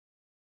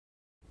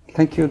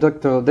Thank you,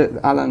 Dr.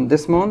 Alan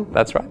Desmond.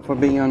 That's right. For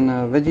being on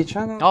Veggie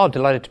Channel. Oh,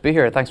 delighted to be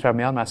here. Thanks for having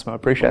me on, Massimo. I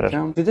appreciate it.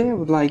 Today I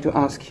would like to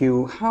ask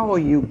you how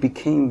you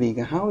became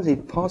vegan. How is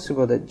it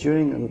possible that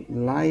during the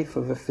life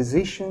of a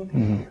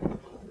physician,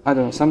 I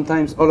don't know,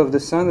 sometimes all of the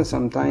sudden,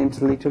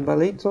 sometimes little by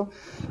little,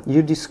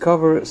 you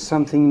discover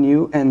something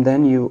new and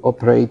then you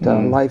operate a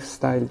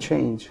lifestyle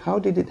change. How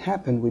did it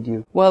happen with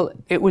you? Well,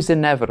 it was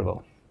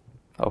inevitable.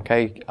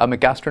 Okay, I'm a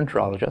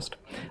gastroenterologist.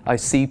 I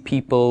see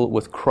people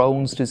with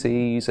Crohn's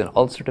disease and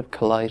ulcerative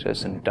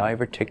colitis and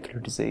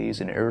diverticular disease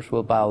and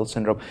irritable bowel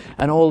syndrome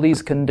and all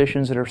these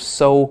conditions that are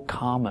so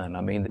common. I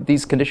mean,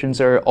 these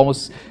conditions are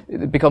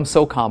become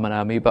so common.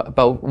 I mean,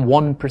 about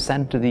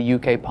 1% of the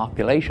UK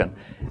population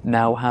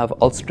now have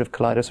ulcerative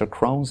colitis or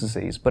Crohn's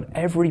disease. But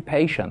every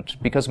patient,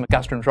 because I'm a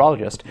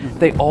gastroenterologist,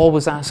 they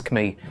always ask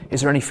me,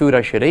 is there any food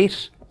I should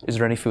eat? Is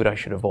there any food I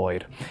should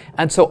avoid?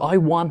 And so I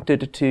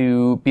wanted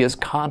to be as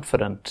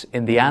confident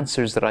in the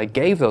answers that I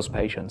gave those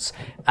patients,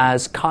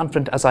 as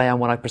confident as I am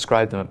when I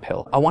prescribe them a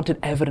pill. I wanted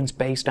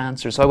evidence-based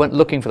answers, so I went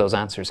looking for those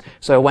answers.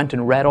 So I went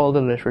and read all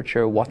the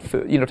literature, what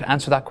food, to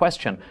answer that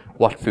question,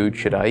 what food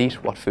should I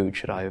eat, what food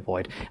should I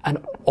avoid?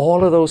 And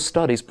all of those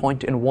studies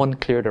point in one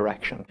clear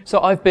direction.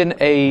 So I've been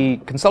a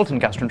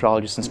consultant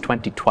gastroenterologist since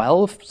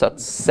 2012, so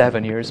that's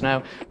 7 years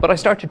now, but I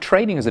started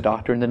training as a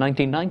doctor in the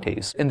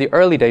 1990s. In the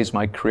early days of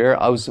my career,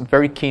 I was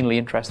very keenly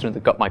interested in the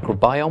gut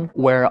microbiome.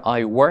 Where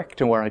I worked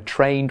and where I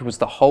trained was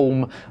the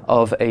home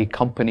of a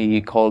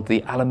company called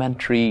the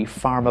Alimentary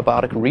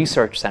Pharmabiotic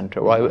Research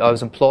Center, where I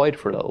was employed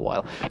for a little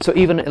while. So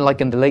even in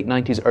the late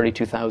 90s, early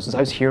 2000s, I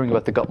was hearing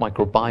about the gut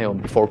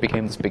microbiome before it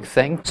became this big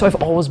thing. So I've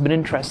always been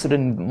interested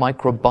in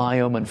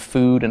microbiome and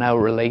food and how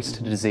it relates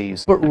to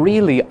disease. But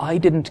really, I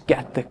didn't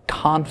get the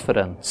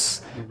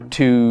confidence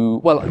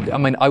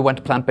I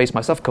went plant-based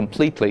myself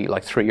completely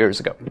 3 years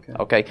ago,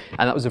 okay?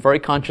 And that was a very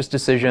conscious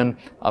decision.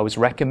 I was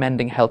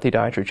recommending healthy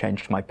dietary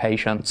change to my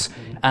patients,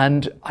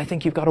 and I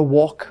think you've got to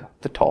walk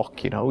the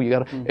talk, you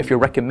got to, if you're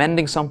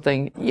recommending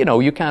something,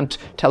 you can't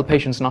tell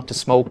patients not to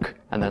smoke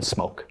and then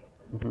smoke,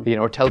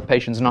 or tell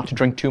patients not to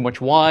drink too much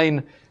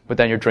wine, but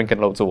then you're drinking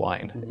loads of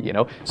wine,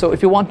 So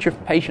if you want your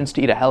patients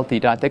to eat a healthy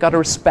diet, they got to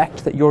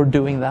respect that you're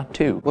doing that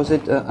too. Was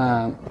it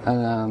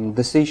a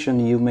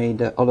decision you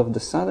made all of the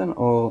sudden,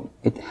 or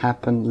it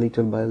happened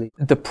little by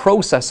little? The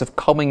process of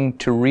coming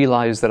to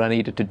realize that I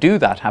needed to do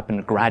that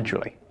happened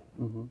gradually.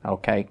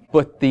 Okay,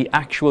 but the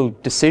actual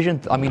decision,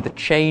 the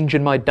change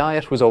in my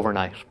diet was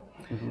overnight.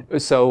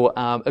 So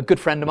a good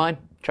friend of mine,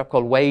 a chap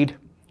called Wade,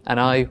 and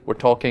I were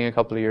talking a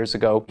couple of years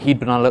ago. He'd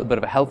been on a little bit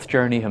of a health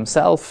journey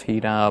himself.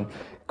 He'd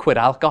quit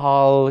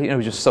alcohol,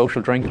 just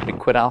social drinking, but he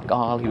quit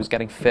alcohol, he was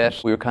getting fit.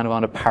 We were kind of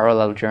on a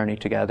parallel journey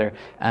together,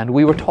 and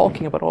we were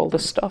talking about all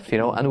this stuff,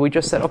 and we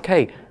just said,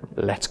 okay,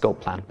 let's go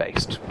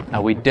plant-based.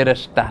 And we did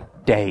it that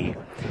day.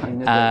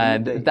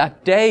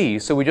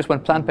 So we just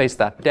went plant-based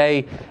that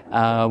day.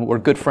 We're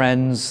good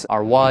friends,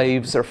 our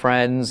wives are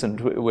friends, and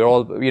we're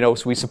all,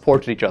 so we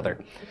supported each other.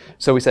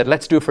 So we said,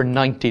 let's do it for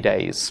 90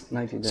 days.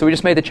 90 days. So we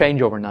just made the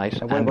change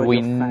overnight, and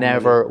we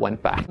never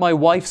went back. My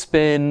wife's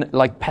been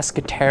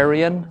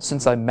pescatarian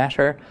since I met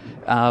her,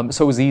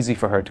 so it was easy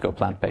for her to go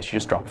plant-based. She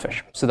just dropped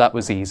fish. So that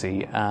was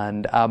easy.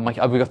 And we've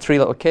got 3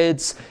 little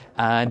kids,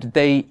 and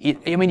they eat,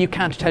 you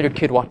can't tell your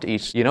kid what to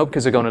eat,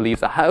 because they're going to leave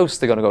the house,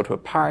 they're going to go to a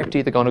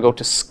party, they're going to go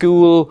to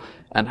school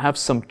and have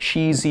some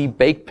cheesy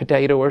baked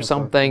potato or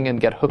something and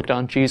get hooked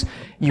on cheese.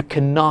 You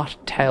cannot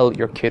tell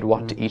your kid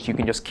what to eat. You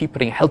can just keep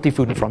putting healthy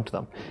food in front of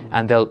them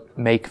and they'll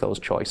make those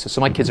choices.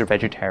 So my kids are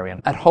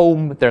vegetarian. At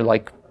home, they're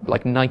like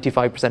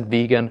 95%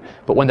 vegan,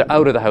 but when they're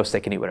out of the house, they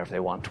can eat whatever they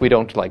want. We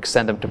don't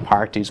send them to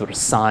parties with a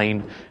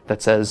sign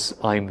that says,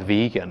 I'm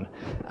vegan.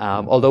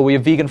 Although we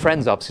have vegan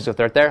friends, obviously, so if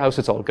they're at their house,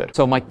 it's all good.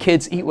 So my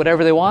kids eat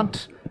whatever they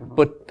want,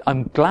 but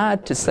I'm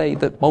glad to say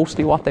that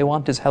mostly what they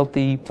want is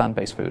healthy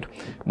plant-based food.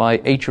 My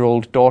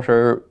 8-year-old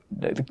daughter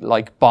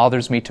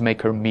bothers me to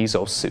make her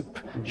miso soup.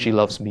 She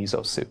loves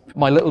miso soup.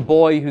 My little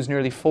boy, who's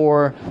nearly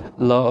 4,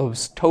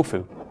 loves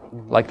tofu.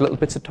 Little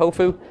bits of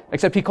tofu,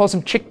 except he calls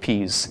them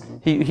chickpeas.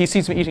 He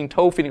sees me eating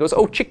tofu and he goes,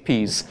 oh,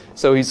 chickpeas.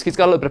 So he's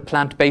got a little bit of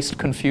plant-based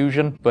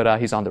confusion, but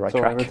he's on the right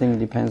track. So everything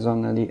depends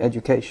on the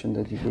education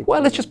that you give.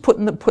 Well, it's just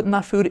putting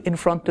that food in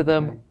front of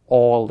them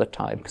all the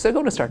time, because they're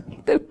going to start,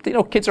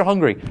 kids are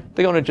hungry.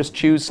 They're going to just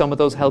choose some of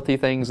those healthy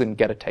things and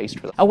get a taste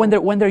for them. And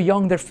when they're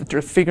young, they're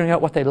figuring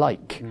out what they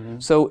like.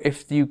 So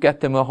if you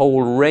get them a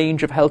whole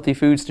range of healthy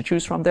foods to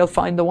choose from, they'll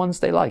find the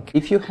ones they like.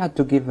 If you had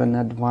to give an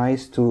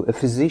advice to a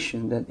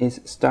physician that is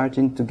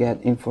starting to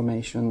get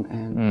information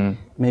and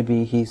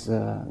maybe he's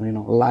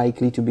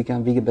likely to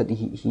become vegan, but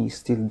he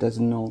still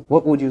doesn't know,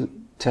 what would you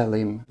tell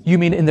him? You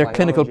mean in their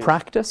clinical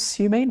practice,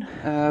 you mean?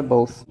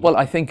 Both. Well,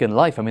 I think in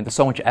life, there's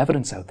so much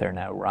evidence out there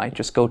now, right?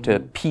 Just go to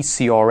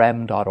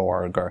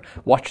pcrm.org or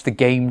watch The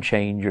Game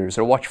Changers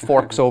or watch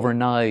Forks Over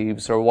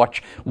Knives or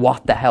watch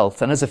What the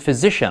Health. And as a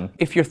physician,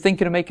 if you're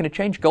thinking of making a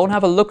change, go and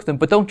have a look at them,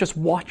 but don't just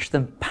watch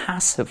them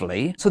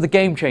passively. So The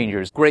Game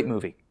Changers, great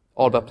movie.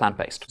 All about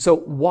plant-based. So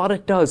what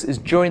it does is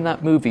during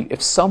that movie,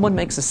 if someone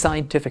makes a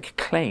scientific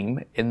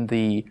claim in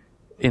the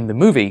in the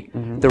movie,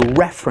 the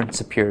reference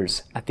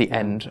appears at the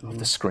end of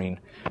the screen.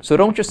 So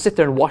don't just sit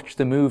there and watch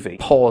the movie.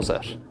 Pause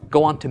it.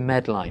 Go on to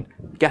Medline.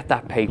 Get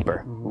that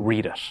paper.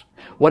 Read it.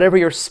 Whatever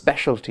your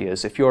specialty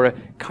is, if you're a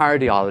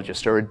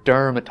cardiologist or a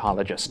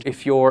dermatologist,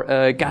 if you're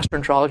a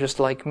gastroenterologist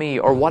like me,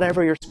 or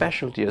whatever your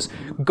specialty is,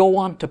 go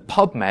on to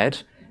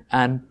PubMed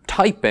and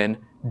type in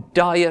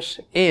diet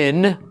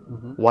in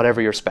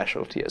whatever your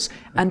specialty is,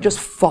 and just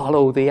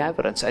follow the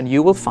evidence, and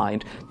you will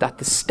find that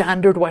the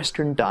standard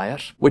Western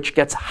diet, which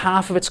gets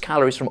half of its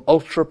calories from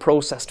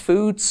ultra-processed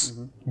foods,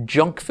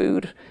 junk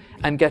food,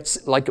 and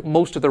gets like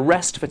most of the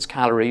rest of its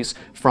calories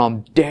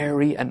from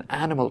dairy and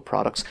animal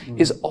products,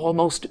 is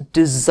almost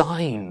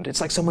designed.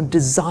 It's like someone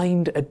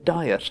designed a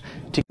diet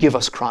to give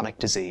us chronic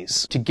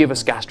disease, to give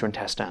us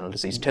gastrointestinal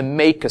disease, to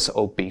make us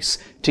obese,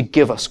 to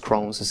give us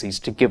Crohn's disease,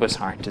 to give us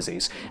heart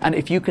disease. And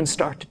if you can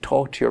start to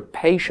talk to your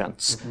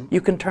patients,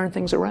 you can turn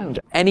things around.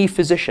 Any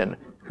physician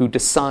who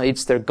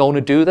decides they're going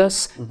to do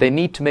this, they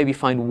need to maybe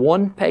find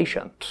one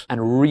patient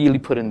and really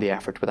put in the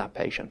effort with that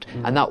patient.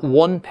 And that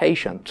one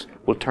patient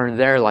will turn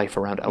their life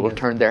around and will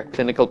turn their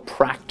clinical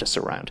practice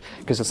around.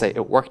 Because they'll say,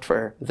 it worked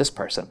for this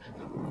person.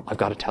 I've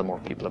got to tell more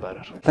people about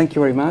it. Thank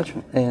you very much,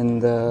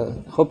 and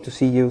hope to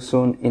see you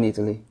soon in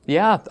Italy.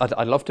 Yeah,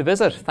 I'd love to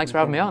visit. Thanks for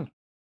having me on.